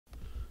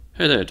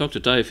Hey there, Dr.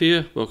 Dave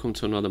here. Welcome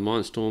to another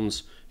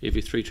Mindstorm's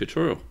EV3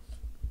 tutorial.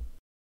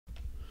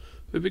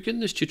 We begin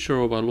this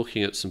tutorial by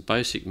looking at some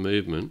basic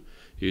movement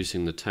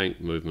using the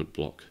tank movement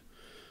block.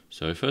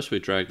 So first we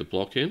drag the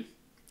block in,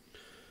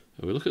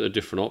 and we look at the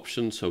different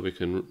options so we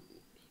can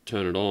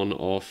turn it on,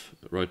 off,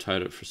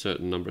 rotate it for a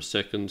certain number of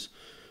seconds.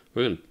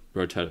 We're going to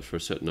rotate it for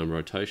a certain number of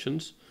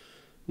rotations.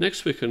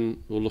 Next we'll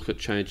look at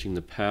changing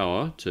the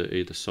power to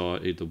either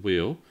side, either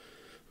wheel.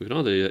 We can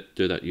either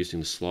do that using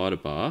the slider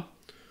bar,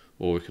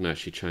 or we can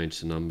actually change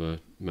the number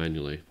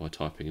manually by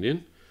typing it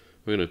in.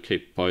 We're going to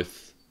keep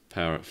both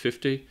power at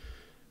 50,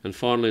 and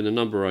finally the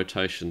number of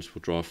rotations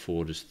we'll drive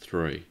forward is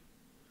 3.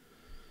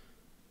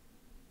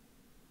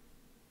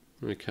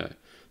 Okay,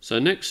 so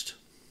next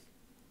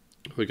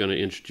we're going to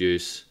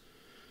introduce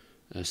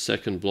a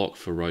second block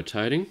for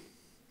rotating,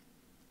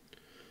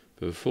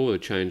 but before we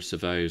change the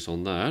values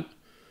on that,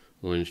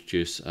 we'll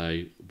introduce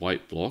a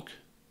wait block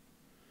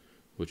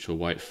which will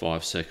wait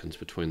 5 seconds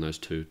between those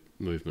two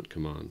movement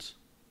commands.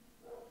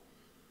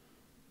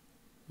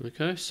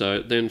 Okay,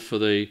 so then for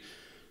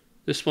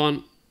this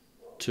one,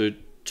 to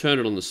turn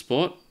it on the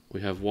spot,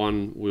 we have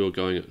one wheel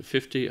going at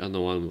 50 and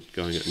the one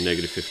going at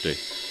 -50.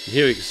 And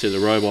here you can see the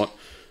robot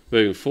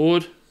moving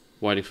forward,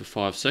 waiting for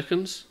 5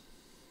 seconds,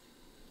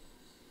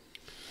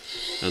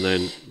 and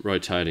then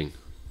rotating.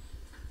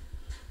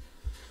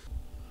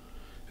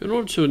 In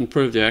order to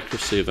improve the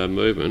accuracy of our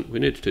movement, we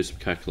need to do some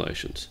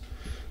calculations.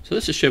 So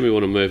let's assume we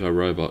want to move our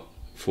robot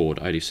forward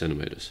 80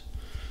 centimeters.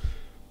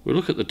 We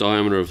look at the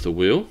diameter of the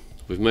wheel.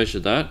 We've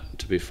measured that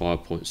to be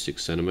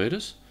 5.6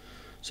 centimeters.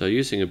 So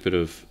using a bit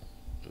of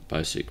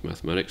basic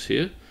mathematics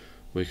here,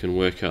 we can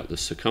work out the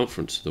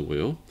circumference of the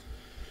wheel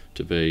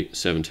to be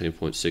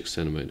 17.6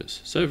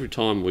 centimeters. So every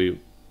time we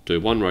do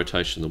one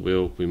rotation of the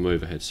wheel, we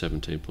move ahead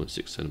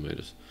 17.6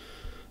 centimeters.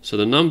 So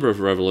the number of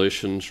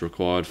revolutions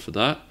required for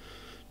that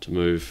to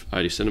move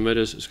 80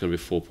 centimeters is going to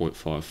be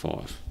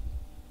 4.55.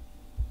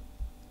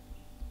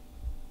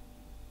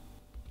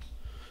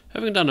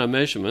 Having done our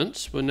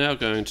measurements, we're now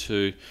going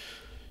to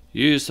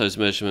use those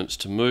measurements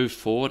to move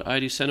forward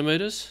 80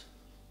 centimeters,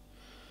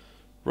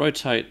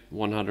 rotate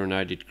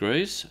 180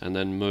 degrees, and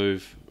then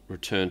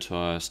return to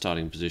our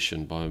starting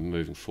position by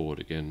moving forward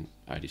again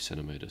 80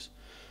 centimeters.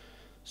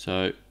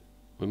 So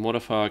we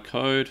modify our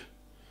code.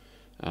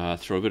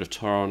 Through a bit of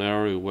trial and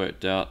error, we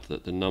worked out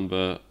that the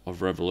number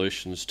of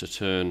revolutions to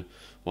turn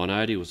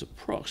 180 was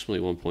approximately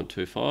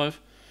 1.25.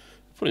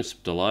 Putting some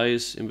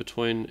delays in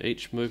between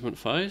each movement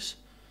phase,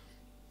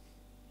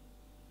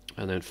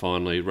 and then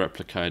finally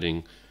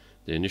replicating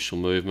the initial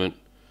movement,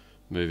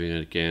 moving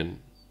it again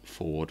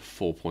forward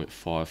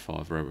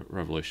 4.55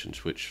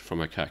 revolutions, which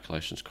from our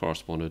calculations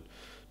corresponded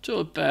to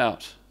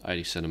about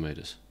 80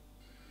 centimeters.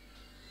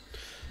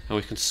 And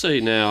we can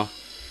see now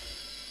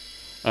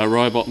our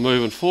robot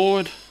moving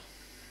forward,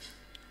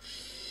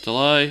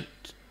 delay,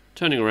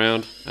 turning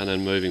around, and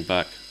then moving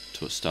back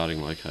to its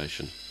starting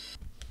location.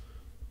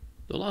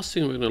 The last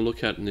thing we're going to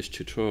look at in this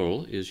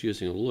tutorial is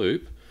using a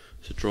loop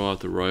to drive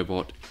the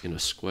robot in a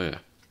square.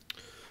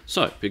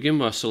 So begin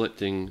by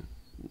selecting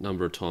the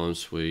number of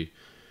times we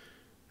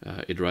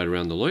iterate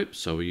around the loop.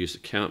 So we use the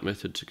count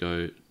method to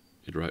go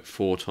iterate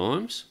 4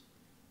 times.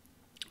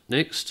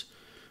 Next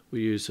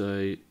we use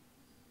a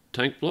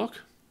tank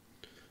block,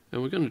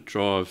 and we're going to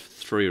drive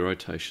 3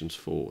 rotations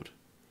forward.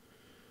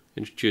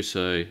 Introduce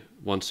a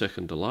 1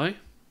 second delay,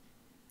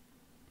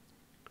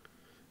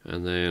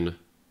 and then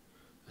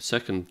a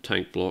second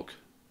tank block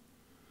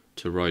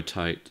to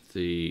rotate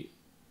the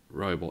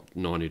robot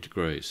 90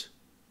 degrees.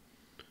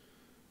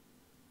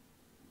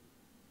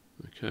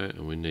 Okay,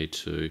 and we need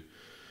to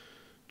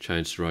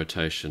change the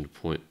rotation to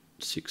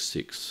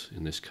 0.66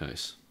 in this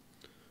case.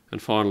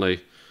 And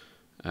finally,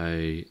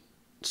 a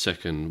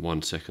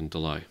 1 second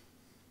delay.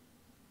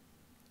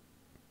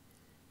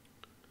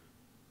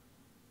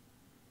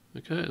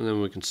 Okay, and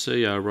then we can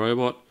see our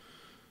robot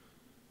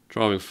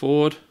driving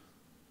forward,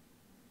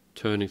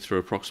 turning through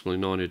approximately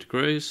 90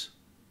 degrees,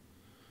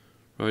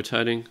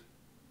 rotating,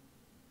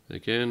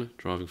 again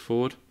driving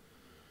forward,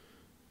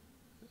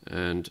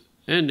 and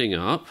ending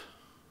up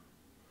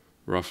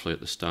roughly at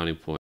the starting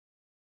point.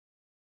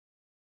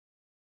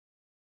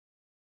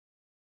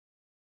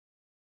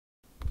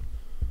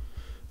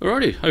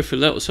 Alrighty,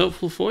 hopefully that was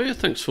helpful for you.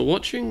 Thanks for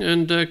watching,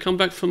 and come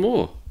back for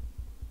more.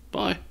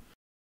 Bye.